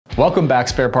Welcome back,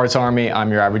 Spare Parts Army.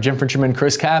 I'm your average infantryman,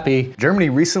 Chris Cappy.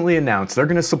 Germany recently announced they're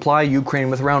going to supply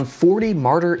Ukraine with around 40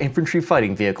 Marder Infantry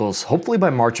Fighting Vehicles, hopefully by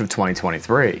March of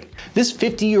 2023. This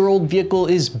 50-year-old vehicle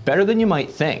is better than you might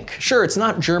think. Sure, it's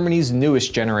not Germany's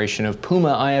newest generation of Puma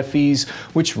IFVs,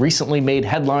 which recently made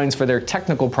headlines for their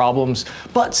technical problems,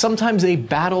 but sometimes a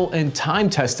battle and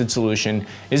time-tested solution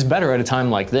is better at a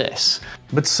time like this.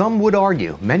 But some would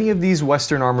argue many of these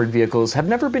Western armored vehicles have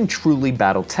never been truly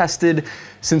battle-tested,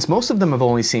 since most of them have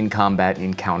only seen combat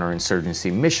in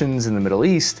counterinsurgency missions in the Middle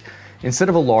East, instead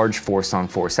of a large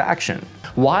force-on-force action.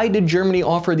 Why did Germany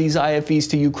offer these IFVs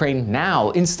to Ukraine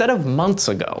now, instead of months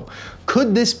ago?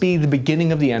 Could this be the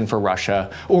beginning of the end for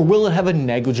Russia, or will it have a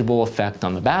negligible effect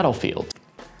on the battlefield?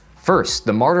 First,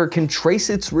 the Marder can trace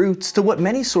its roots to what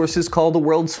many sources call the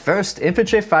world's first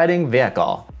infantry fighting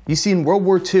vehicle. You see, in World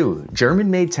War II,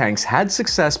 German-made tanks had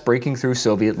success breaking through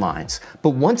Soviet lines,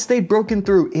 but once they'd broken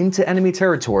through into enemy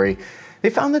territory, they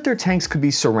found that their tanks could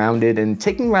be surrounded and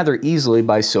taken rather easily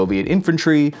by Soviet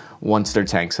infantry once their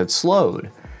tanks had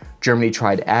slowed. Germany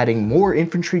tried adding more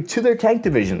infantry to their tank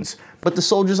divisions, but the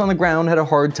soldiers on the ground had a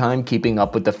hard time keeping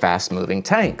up with the fast-moving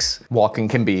tanks. Walking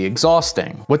can be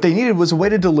exhausting. What they needed was a way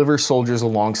to deliver soldiers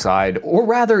alongside, or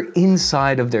rather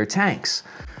inside of their tanks.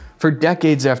 For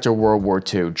decades after World War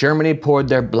II, Germany poured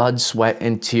their blood, sweat,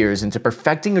 and tears into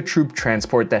perfecting a troop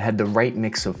transport that had the right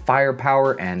mix of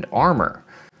firepower and armor.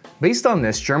 Based on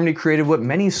this, Germany created what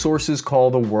many sources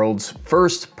call the world's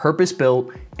first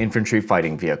purpose-built infantry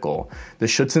fighting vehicle, the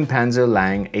Schützenpanzer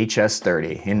Lang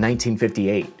HS-30 in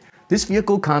 1958. This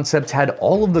vehicle concept had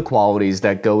all of the qualities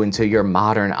that go into your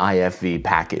modern IFV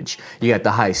package. You got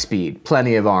the high speed,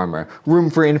 plenty of armor, room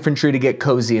for infantry to get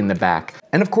cozy in the back,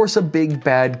 and of course a big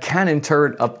bad cannon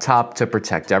turret up top to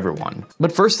protect everyone.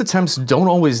 But first attempts don't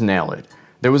always nail it.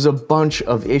 There was a bunch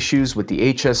of issues with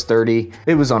the HS-30,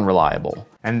 it was unreliable.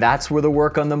 And that's where the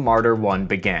work on the Marder 1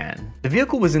 began. The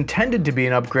vehicle was intended to be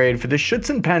an upgrade for the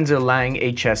Schützenpanzer Lang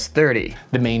HS-30.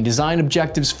 The main design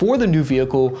objectives for the new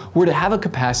vehicle were to have a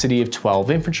capacity of 12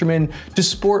 infantrymen to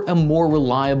support a more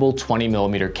reliable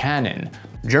 20mm cannon.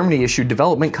 Germany issued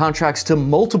development contracts to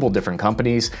multiple different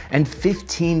companies, and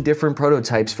 15 different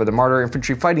prototypes for the Marder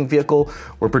Infantry Fighting Vehicle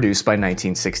were produced by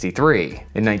 1963.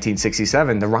 In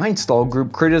 1967, the Rheinstahl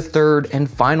group created a third and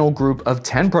final group of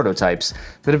 10 prototypes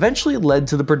that eventually led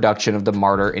to the production of the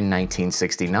Marder in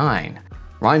 1969.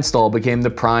 Rheinstahl became the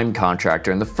prime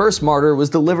contractor, and the first Marder was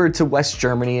delivered to West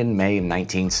Germany in May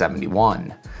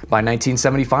 1971. By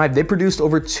 1975, they produced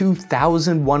over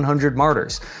 2,100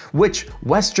 Marders, which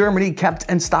West Germany kept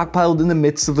and stockpiled in the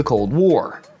midst of the Cold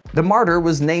War. The Marder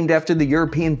was named after the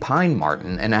European pine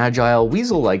marten, an agile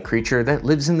weasel-like creature that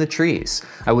lives in the trees.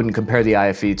 I wouldn't compare the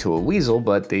IFV to a weasel,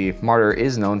 but the Marder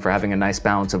is known for having a nice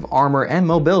balance of armor and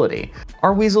mobility.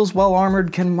 Are weasels well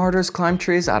armored? Can Marders climb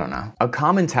trees? I don't know. A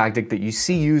common tactic that you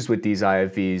see used with these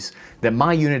IFVs, that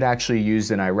my unit actually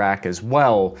used in Iraq as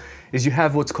well, is you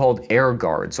have what's called air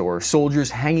guards, or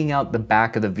soldiers hanging out the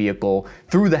back of the vehicle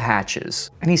through the hatches.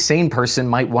 Any sane person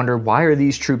might wonder, why are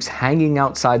these troops hanging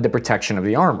outside the protection of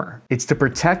the armor? It's to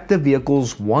protect the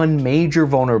vehicle's one major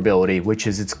vulnerability, which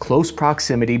is its close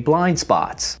proximity blind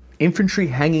spots. Infantry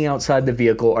hanging outside the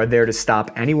vehicle are there to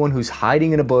stop anyone who's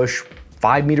hiding in a bush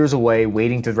 5 meters away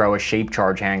waiting to throw a shape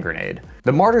charge hand grenade.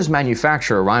 The Marder's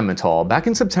manufacturer, Rheinstahl, back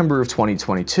in September of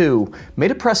 2022, made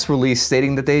a press release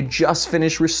stating that they had just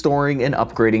finished restoring and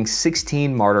upgrading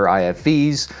 16 Marder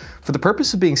IFVs for the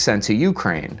purpose of being sent to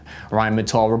Ukraine.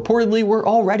 Rheinstahl reportedly were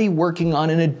already working on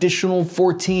an additional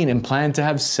 14 and planned to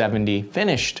have 70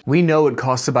 finished. We know it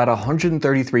costs about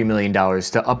 $133 million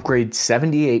to upgrade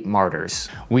 78 Marders.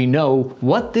 We know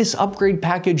what this upgrade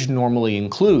package normally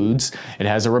includes. It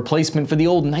has a replacement for the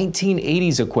old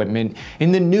 1980s equipment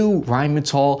in the new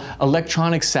Rheinstahl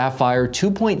Electronic Sapphire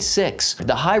 2.6.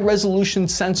 The high-resolution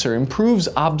sensor improves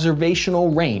observational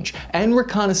range and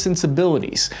reconnaissance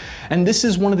abilities. And this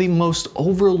is one of the most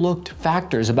overlooked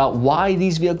factors about why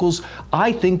these vehicles,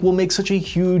 I think, will make such a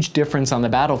huge difference on the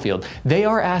battlefield. They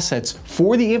are assets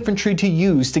for the infantry to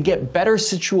use to get better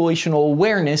situational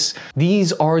awareness.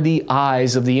 These are the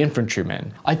eyes of the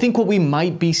infantrymen. I think what we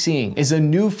might be seeing is a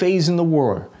new phase in the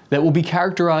war that will be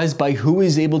characterized by who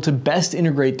is able to best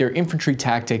integrate their infantry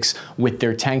tactics with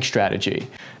their tank strategy.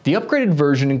 The upgraded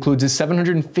version includes a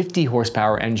 750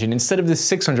 horsepower engine instead of the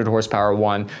 600 horsepower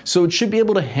one, so it should be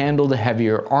able to handle the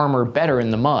heavier armor better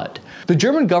in the mud. The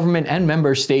German government and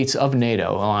member states of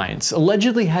NATO alliance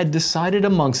allegedly had decided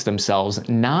amongst themselves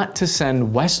not to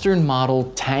send Western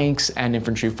model tanks and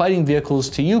infantry fighting vehicles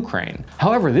to Ukraine.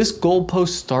 However, this goalpost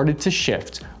started to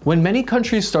shift when many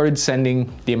countries started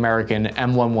sending the American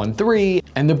M113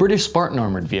 and the British Spartan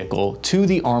armored vehicle to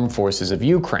the armed forces of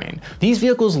Ukraine. These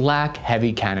vehicles lack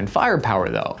heavy cannon firepower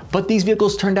though, but these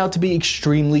vehicles turned out to be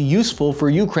extremely useful for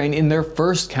Ukraine in their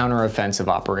first counteroffensive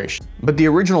operation. But the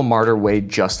original Marder weighed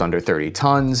just under 30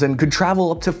 tons and could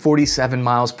travel up to 47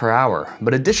 miles per hour,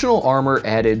 but additional armor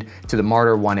added to the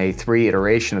Marder 1A3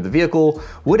 iteration of the vehicle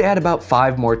would add about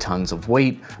 5 more tons of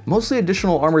weight, mostly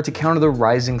additional armor to counter the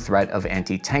rising threat of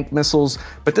anti-tank missiles,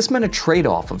 but this meant a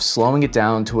trade-off of slowing it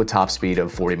down to a top speed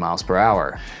of 40 miles per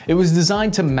hour. It was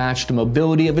designed to match the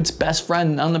mobility of its best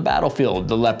friend on the battlefield,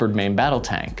 the Leopard main battle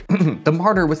tank. The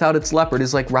Marder without its Leopard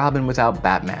is like Robin without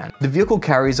Batman. The vehicle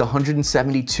carries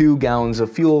 172 gallons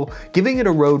of fuel, giving it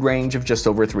a road range of just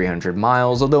over 300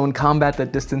 miles, although in combat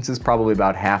that distance is probably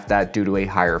about half that due to a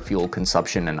higher fuel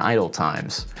consumption and idle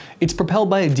times. It's propelled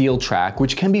by a deal track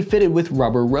which can be fitted with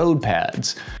rubber road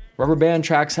pads. Rubber band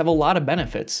tracks have a lot of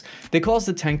benefits. They cause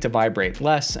the tank to vibrate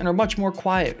less and are much more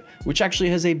quiet, which actually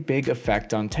has a big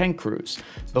effect on tank crews.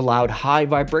 The loud high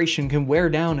vibration can wear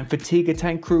down and fatigue a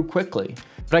tank crew quickly.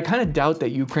 But I kind of doubt that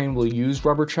Ukraine will use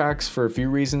rubber tracks for a few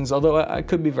reasons, although I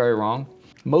could be very wrong.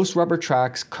 Most rubber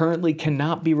tracks currently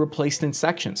cannot be replaced in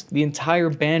sections. The entire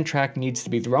band track needs to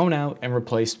be thrown out and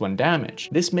replaced when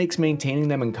damaged. This makes maintaining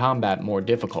them in combat more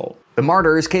difficult. The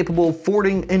Marder is capable of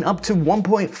fording in up to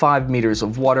 1.5 meters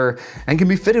of water and can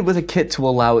be fitted with a kit to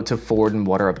allow it to ford in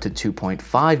water up to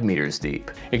 2.5 meters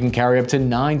deep. It can carry up to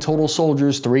 9 total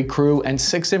soldiers, 3 crew, and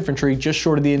 6 infantry, just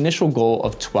short of the initial goal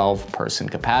of 12-person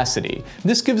capacity.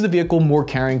 This gives the vehicle more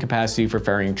carrying capacity for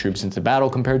ferrying troops into battle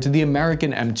compared to the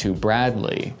American M2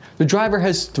 Bradley. The driver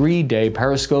has 3 day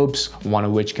periscopes, one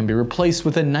of which can be replaced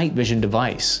with a night vision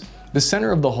device. The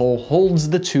center of the hull holds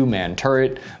the 2-man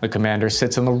turret. The commander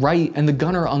sits on the right and the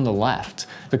gunner on the left.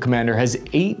 The commander has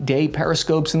 8 day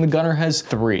periscopes and the gunner has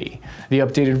 3. The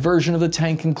updated version of the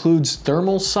tank includes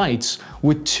thermal sights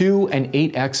with 2 and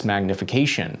 8x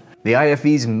magnification. The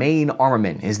IFV's main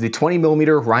armament is the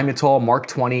 20mm Rheinstahl Mark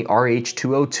 20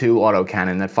 RH202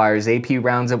 autocannon that fires AP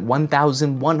rounds at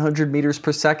 1,100 meters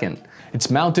per second.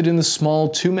 It's mounted in the small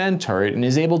 2-man turret and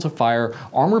is able to fire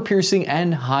armor-piercing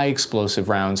and high-explosive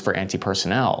rounds for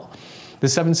anti-personnel. The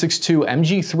 7.62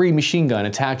 MG3 machine gun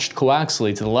attached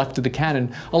coaxially to the left of the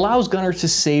cannon allows gunners to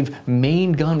save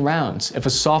main gun rounds if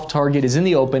a soft target is in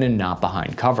the open and not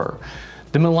behind cover.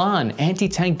 The Milan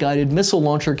anti-tank guided missile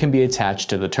launcher can be attached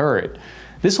to the turret.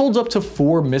 This holds up to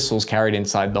 4 missiles carried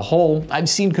inside the hull. I've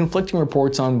seen conflicting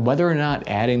reports on whether or not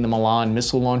adding the Milan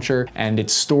missile launcher and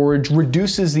its storage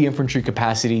reduces the infantry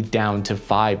capacity down to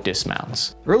 5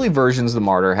 dismounts. Early versions of the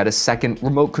Marder had a second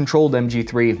remote-controlled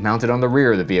MG3 mounted on the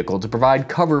rear of the vehicle to provide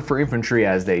cover for infantry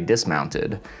as they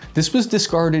dismounted. This was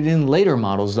discarded in later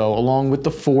models though, along with the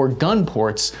 4 gun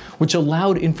ports, which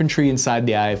allowed infantry inside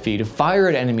the IFV to fire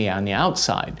at enemy on the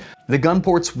outside. The gun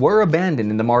ports were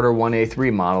abandoned in the Marder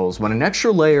 1A3 models when an extra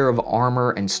layer of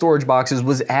armor and storage boxes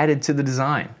was added to the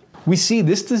design. We see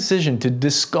this decision to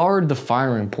discard the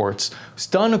firing ports was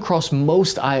done across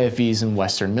most IFVs and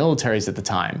Western militaries at the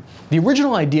time. The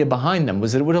original idea behind them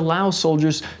was that it would allow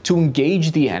soldiers to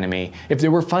engage the enemy if they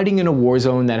were fighting in a war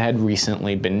zone that had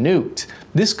recently been nuked.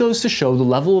 This goes to show the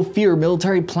level of fear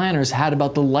military planners had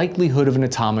about the likelihood of an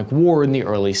atomic war in the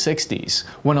early 60s,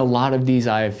 when a lot of these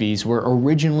IFVs were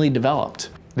originally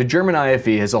developed. The German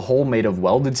IFV has a hull made of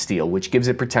welded steel which gives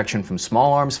it protection from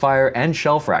small arms fire and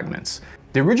shell fragments.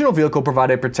 The original vehicle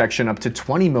provided protection up to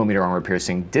 20mm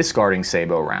armor-piercing, discarding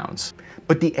sabot rounds.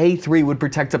 But the A3 would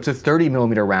protect up to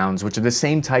 30mm rounds, which are the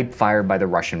same type fired by the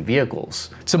Russian vehicles.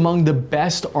 It's among the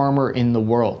best armor in the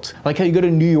world. Like how you go to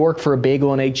New York for a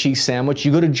bagel and egg cheese sandwich,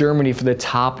 you go to Germany for the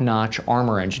top-notch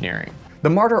armor engineering. The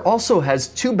Marder also has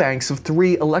 2 banks of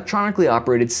 3 electronically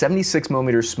operated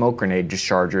 76mm smoke grenade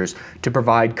dischargers to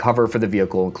provide cover for the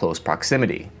vehicle in close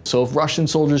proximity. So if Russian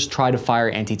soldiers try to fire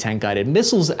anti-tank guided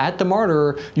missiles at the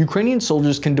Marder, Ukrainian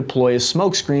soldiers can deploy a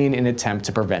smoke screen in an attempt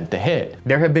to prevent the hit.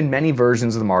 There have been many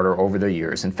versions of the Marder over the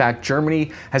years. In fact,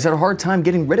 Germany has had a hard time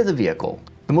getting rid of the vehicle.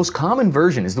 The most common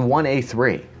version is the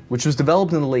 1A3, which was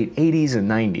developed in the late 80s and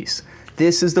 90s.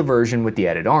 This is the version with the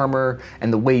added armor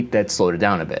and the weight that slowed it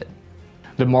down a bit.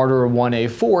 The Marder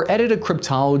 1A4 added a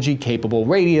cryptology-capable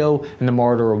radio, and the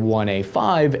Marder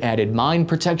 1A5 added mine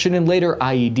protection and later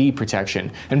IED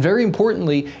protection. And very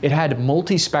importantly, it had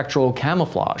multispectral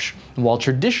camouflage. And while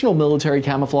traditional military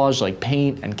camouflage like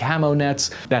paint and camo nets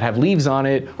that have leaves on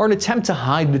it are an attempt to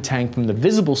hide the tank from the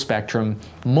visible spectrum,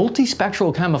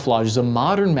 multispectral camouflage is a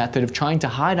modern method of trying to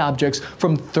hide objects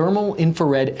from thermal,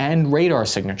 infrared, and radar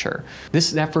signature.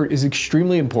 This effort is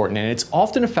extremely important, and it's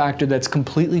often a factor that's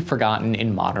completely forgotten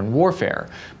in modern warfare,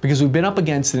 because we've been up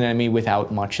against an enemy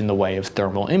without much in the way of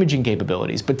thermal imaging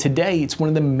capabilities. But today, it's one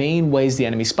of the main ways the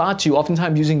enemy spots you,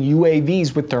 oftentimes using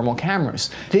UAVs with thermal cameras.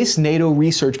 This NATO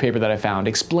research paper that I found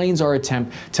explains our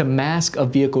attempt to mask a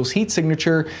vehicle's heat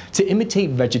signature to imitate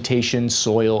vegetation,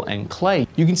 soil, and clay.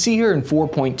 You can see here in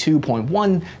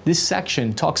 4.2.1, this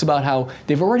section talks about how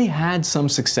they've already had some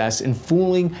success in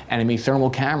fooling enemy thermal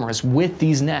cameras with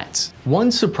these nets.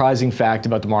 One surprising fact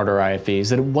about the Marder IFV is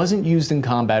that it wasn't used in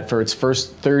combat for its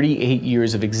first 38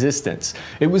 years of existence.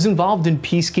 It was involved in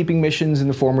peacekeeping missions in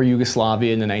the former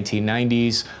Yugoslavia in the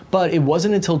 1990s, but it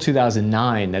wasn't until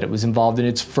 2009 that it was involved in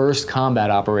its first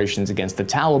combat operations against the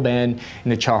Taliban in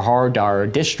the Chahar Dar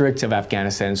district of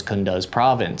Afghanistan's Kunduz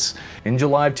province. In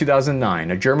July of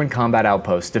 2009, a German combat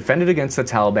outpost defended against the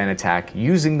Taliban attack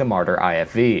using the Marder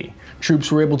IFV.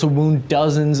 Troops were able to wound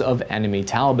dozens of enemy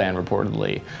Taliban,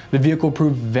 reportedly. The vehicle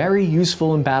proved very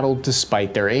useful in battle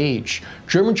despite their age.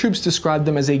 German troops described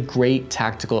them as a great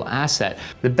tactical asset.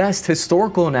 The best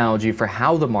historical analogy for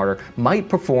how the Marder might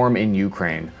perform in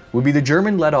Ukraine would be the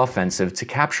German-led offensive to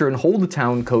capture and hold the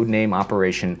town codename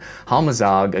Operation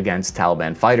Halmazag against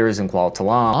Taliban fighters in Kuala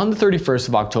Talam. On the 31st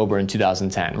of October in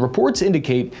 2010, reports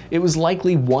indicate it was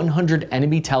likely 100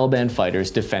 enemy Taliban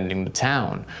fighters defending the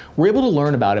town. We're able to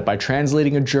learn about it by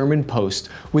translating a German post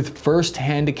with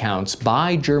first-hand accounts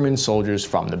by German soldiers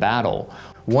from the battle.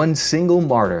 One single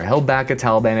Marder held back a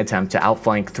Taliban attempt to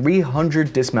outflank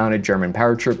 300 dismounted German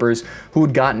paratroopers who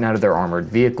had gotten out of their armored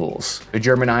vehicles. The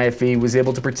German IFV was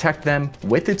able to protect them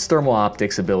with its thermal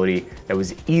optics ability that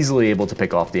was easily able to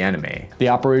pick off the enemy. The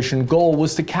operation goal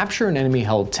was to capture an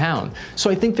enemy-held town, so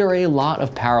I think there are a lot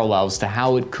of parallels to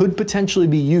how it could potentially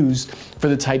be used for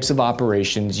the types of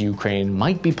operations Ukraine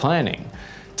might be planning.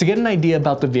 To get an idea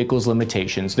about the vehicle's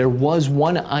limitations, there was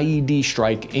one IED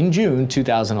strike in June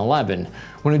 2011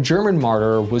 when a German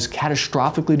Marder was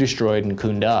catastrophically destroyed in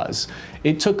Kunduz.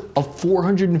 It took a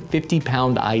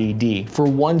 450-pound IED for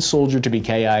one soldier to be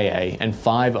KIA and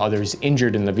 5 others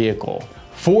injured in the vehicle.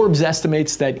 Forbes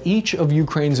estimates that each of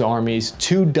Ukraine's army's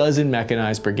 24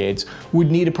 mechanized brigades would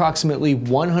need approximately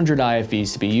 100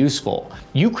 IFVs to be useful.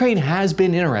 Ukraine has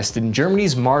been interested in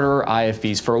Germany's Marder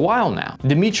IFVs for a while now.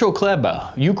 Dmytro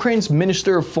Kuleba, Ukraine's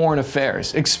Minister of Foreign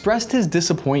Affairs, expressed his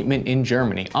disappointment in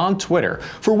Germany on Twitter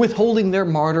for withholding their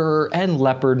Marder and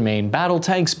Leopard main battle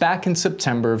tanks back in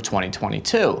September of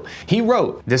 2022. He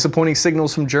wrote, "Disappointing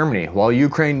signals from Germany. While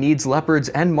Ukraine needs Leopards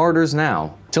and Marders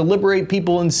now to liberate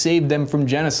people and save them from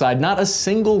genocide, not a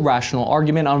single rational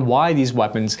argument on why these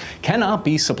weapons cannot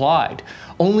be supplied.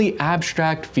 Only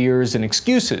abstract fears and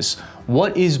excuses.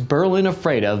 What is Berlin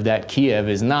afraid of that Kiev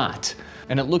is not?"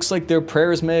 And it looks like their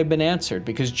prayers may have been answered,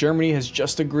 because Germany has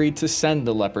just agreed to send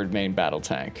the Leopard main battle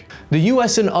tank. The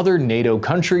US and other NATO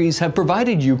countries have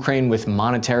provided Ukraine with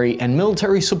monetary and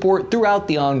military support throughout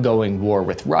the ongoing war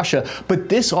with Russia, but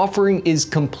this offering is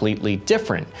completely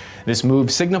different. This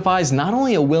move signifies not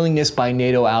only a willingness by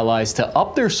NATO allies to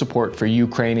up their support for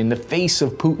Ukraine in the face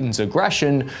of Putin's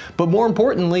aggression, but more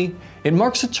importantly, it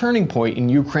marks a turning point in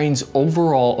Ukraine's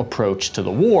overall approach to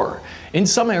the war. In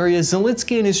some areas,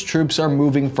 Zelensky and his troops are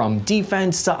moving from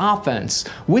defense to offense,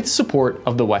 with support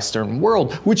of the Western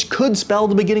world, which could spell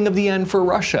the beginning of the end for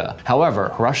Russia.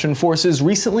 However, Russian forces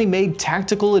recently made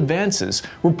tactical advances,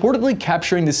 reportedly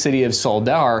capturing the city of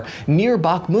Soledar near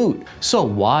Bakhmut. So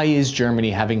why is Germany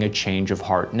having a change of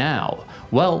heart now?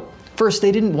 Well, first,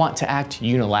 they didn't want to act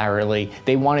unilaterally,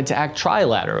 they wanted to act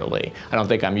trilaterally. I don't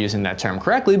think I'm using that term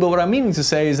correctly, but what I'm meaning to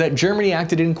say is that Germany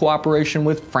acted in cooperation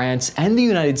with France and the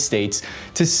United States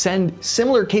to send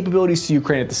similar capabilities to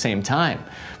Ukraine at the same time.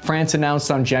 France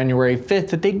announced on January 5th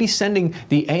that they'd be sending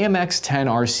the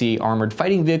AMX-10RC armored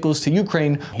fighting vehicles to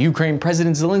Ukraine. Ukraine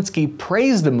President Zelensky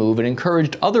praised the move and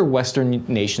encouraged other Western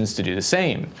nations to do the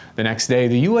same. The next day,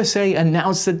 the USA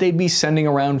announced that they'd be sending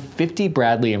around 50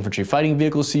 Bradley infantry fighting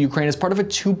vehicles to Ukraine as part of a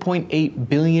 $2.8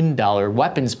 billion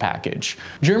weapons package.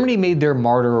 Germany made their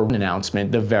Marder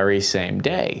announcement the very same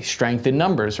day. Strength in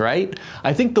numbers, right?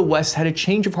 I think the West had a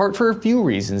change of heart for a few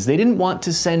reasons. They didn't want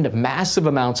to send massive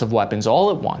amounts of weapons all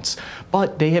at once,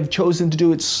 but they have chosen to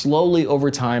do it slowly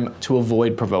over time to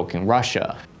avoid provoking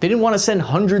Russia. They didn't want to send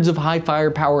hundreds of high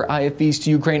firepower IFVs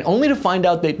to Ukraine only to find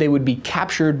out that they would be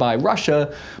captured by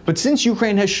Russia, but since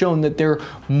Ukraine has shown that they're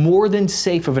more than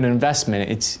safe of an investment,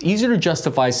 it's easier to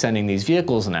justify sending these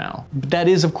vehicles now. But that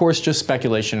is, of course, just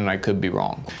speculation, and I could be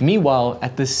wrong. Meanwhile,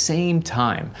 at the same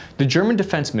time, the German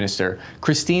Defense Minister,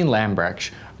 Christine Lambrecht,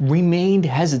 remained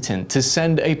hesitant to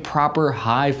send a proper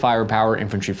high firepower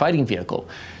infantry fighting vehicle.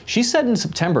 She said in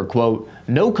September, quote,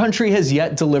 No country has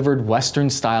yet delivered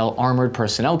Western-style armored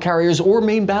personnel carriers or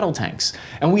main battle tanks,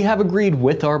 and we have agreed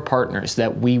with our partners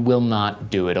that we will not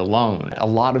do it alone. A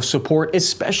lot of support,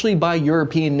 especially by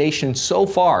European nations so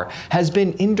far, has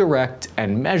been indirect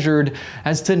and measured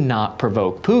as to not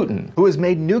provoke Putin, who has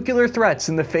made nuclear threats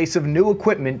in the face of new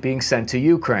equipment being sent to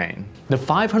Ukraine. The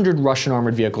 500 Russian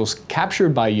armored vehicles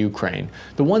captured by Ukraine,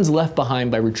 the ones left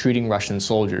behind by retreating Russian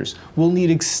soldiers, will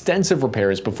need extensive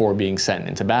repairs before being sent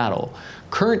into battle.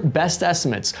 Current best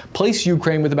estimates place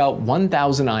Ukraine with about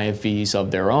 1,000 IFVs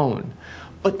of their own.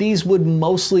 But these would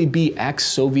mostly be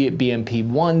ex-Soviet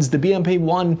BMP-1s. The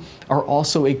BMP-1 are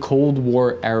also a Cold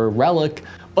War-era relic,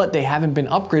 but they haven't been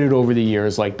upgraded over the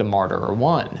years like the Marder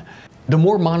 1. The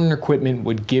more modern equipment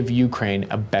would give Ukraine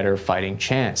a better fighting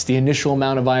chance. The initial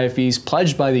amount of IFVs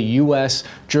pledged by the US,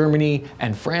 Germany,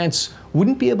 and France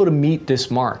wouldn't be able to meet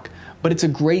this mark, but it's a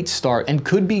great start and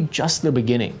could be just the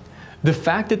beginning. The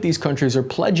fact that these countries are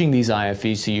pledging these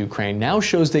IFVs to Ukraine now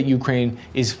shows that Ukraine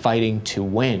is fighting to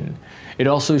win. It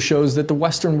also shows that the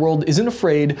Western world isn't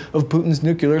afraid of Putin's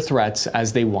nuclear threats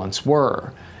as they once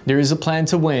were. There is a plan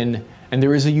to win, and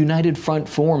there is a united front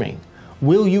forming.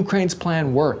 Will Ukraine's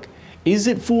plan work? Is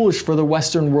it foolish for the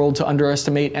Western world to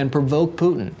underestimate and provoke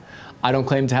Putin? I don't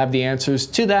claim to have the answers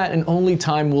to that, and only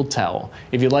time will tell.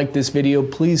 If you like this video,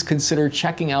 please consider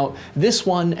checking out this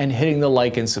one and hitting the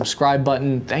like and subscribe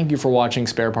button. Thank you for watching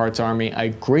Spare Parts Army. I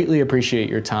greatly appreciate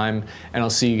your time, and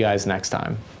I'll see you guys next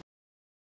time.